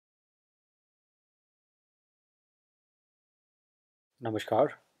Namaskar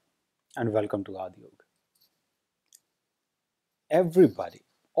and welcome to aadyog. Everybody,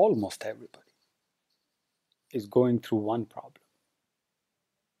 almost everybody, is going through one problem: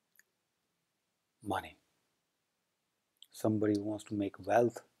 money. Somebody wants to make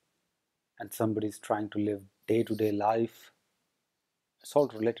wealth and somebody is trying to live day to day life. It's all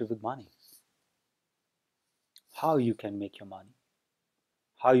related with money. How you can make your money,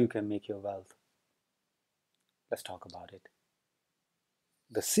 how you can make your wealth. Let's talk about it.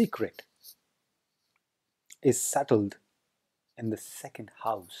 The secret is settled in the second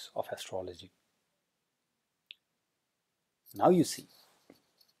house of astrology. Now you see,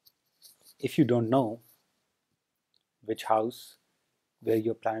 if you don't know which house, where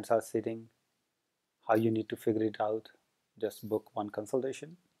your planets are sitting, how you need to figure it out, just book one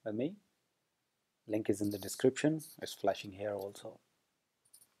consultation with me. Link is in the description. It's flashing here also.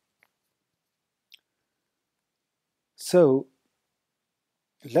 So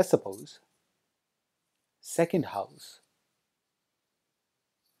let's suppose second house.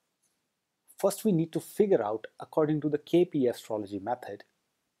 First we need to figure out, according to the KP astrology method.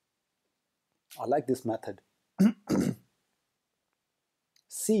 I like this method.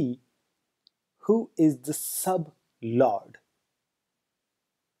 See who is the sub-lord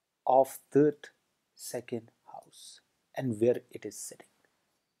of that second house and where it is sitting.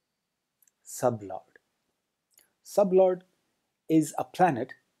 Sub-lord. Sub-lord is a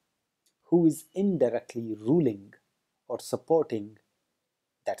planet who is indirectly ruling or supporting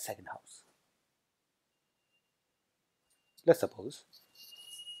that second house. Let's suppose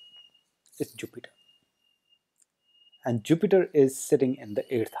it's Jupiter. And Jupiter is sitting in the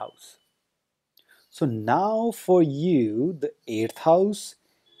 8th house. So now for you, the 8th house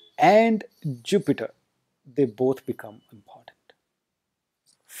and Jupiter, they both become important.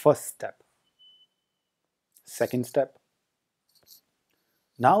 First step. Second step.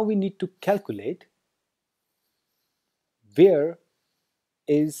 Now we need to calculate where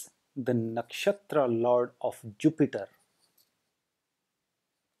is the nakshatra lord of Jupiter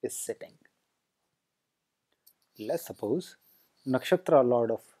is sitting. Let's suppose nakshatra lord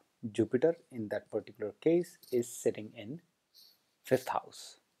of Jupiter in that particular case is sitting in 5th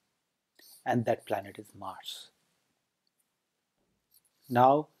house, and that planet is Mars.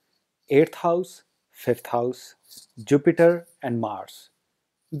 Now 8th house, 5th house, Jupiter and Mars,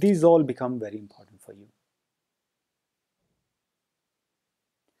 these all become very important for you.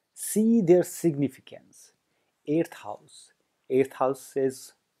 See their significance. 8th house. 8th house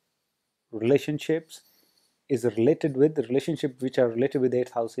is relationships, is related with the relationship which are related with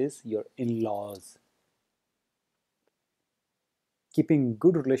 8th house is your in-laws. Keeping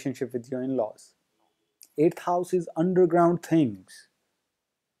good relationship with your in-laws. 8th house is underground things.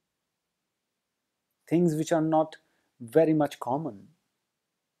 Things which are not very much common.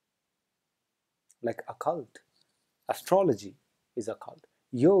 Like occult. Astrology is occult.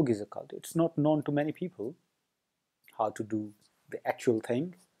 Yoga is occult. It's not known to many people how to do the actual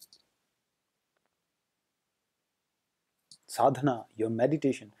thing. Sadhana, your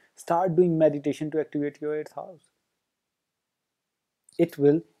meditation. Start doing meditation to activate your 8th house. It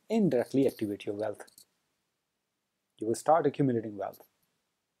will indirectly activate your wealth. You will start accumulating wealth.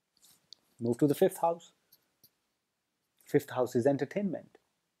 Move to the 5th house. 5th house is entertainment,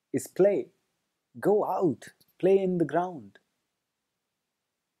 is play. Go out, play in the ground.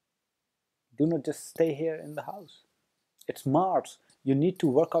 Do not just stay here in the house. It's Mars. You need to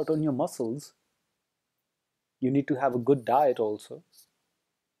work out on your muscles. You need to have a good diet also.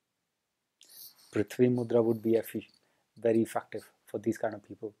 Prithvi Mudra would be very effective for these kind of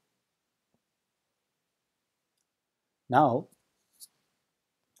people. Now,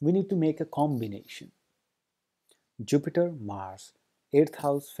 we need to make a combination. Jupiter, Mars, 8th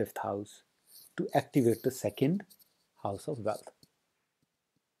house, 5th house to activate the second house of wealth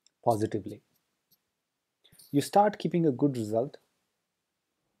positively. You start keeping a good result,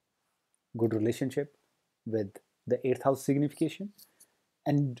 good relationship with the 8th house signification,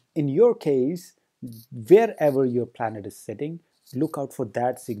 and in your case, wherever your planet is sitting, look out for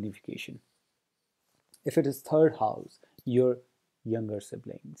that signification. If it is 3rd house, your younger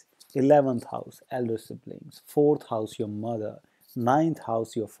siblings, 11th house, elder siblings, 4th house, your mother, 9th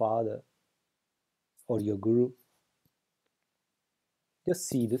house, your father or your guru, just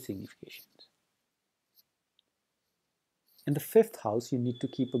see the significations. In the 5th house, you need to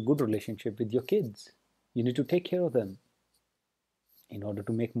keep a good relationship with your kids. You need to take care of them in order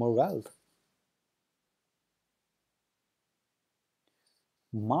to make more wealth.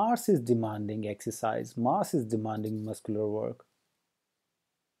 Mars is demanding exercise. Mars is demanding muscular work.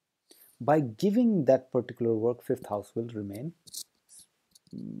 By giving that particular work, 5th house will remain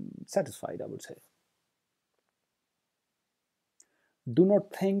satisfied, I would say. Do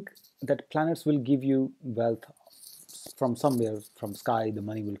not think that planets will give you wealth from somewhere, from sky, the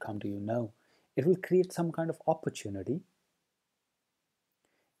money will come to you. No, it will create some kind of opportunity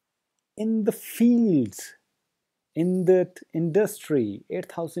in the fields, in that industry,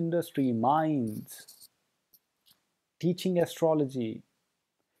 8th house industry, minds, teaching astrology,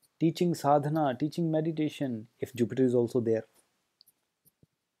 teaching sadhana, teaching meditation, if Jupiter is also there.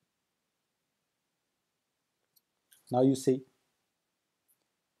 Now you see,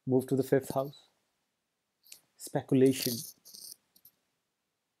 move to the 5th house, speculation,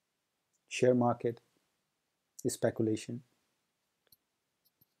 share market is speculation.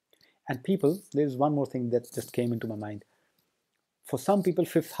 And people, there's one more thing that just came into my mind. For some people,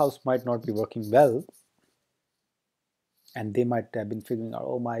 5th house might not be working well, and they might have been figuring out,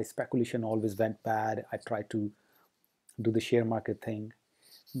 oh, my speculation always went bad. I tried to do the share market thing.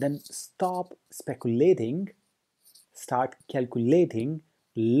 Then stop speculating, start calculating,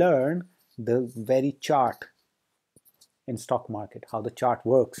 learn the very chart in stock market, how the chart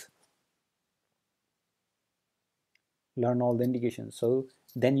works. Learn all the indications. So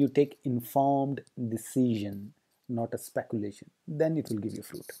then you take informed decision, not a speculation. Then it will give you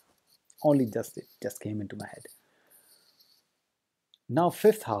fruit. Only just it just came into my head. Now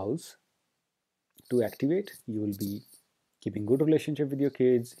 5th house, to activate, you will be keeping good relationship with your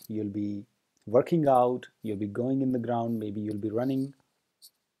kids, you'll be working out, you'll be going in the ground, maybe you'll be running.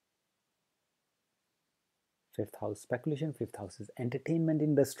 5th house speculation, 5th house is entertainment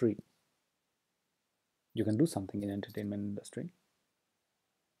industry. You can do something in entertainment industry.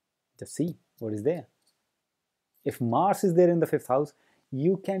 Just see what is there. If Mars is there in the 5th house,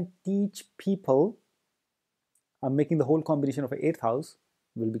 you can teach people. I'm making the whole combination of an 8th house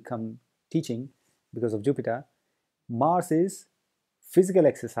will become teaching because of Jupiter. Mars is physical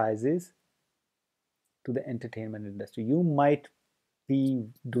exercises to the entertainment industry. You might be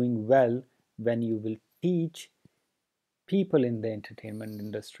doing well when you will teach people in the entertainment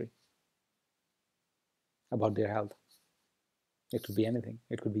industry about their health. It could be anything.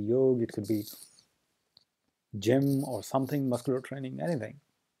 It could be yoga, it could be gym or something, muscular training, anything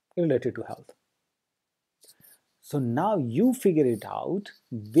related to health. So now you figure it out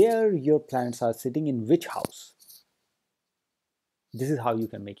where your planets are sitting in which house. This is how you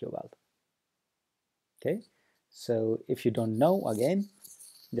can make your wealth. Okay, so if you don't know, again,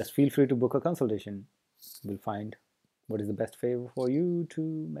 just feel free to book a consultation. We'll find what is the best favor for you to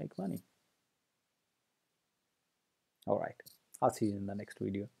make money. All right, I'll see you in the next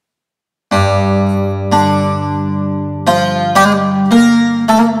video.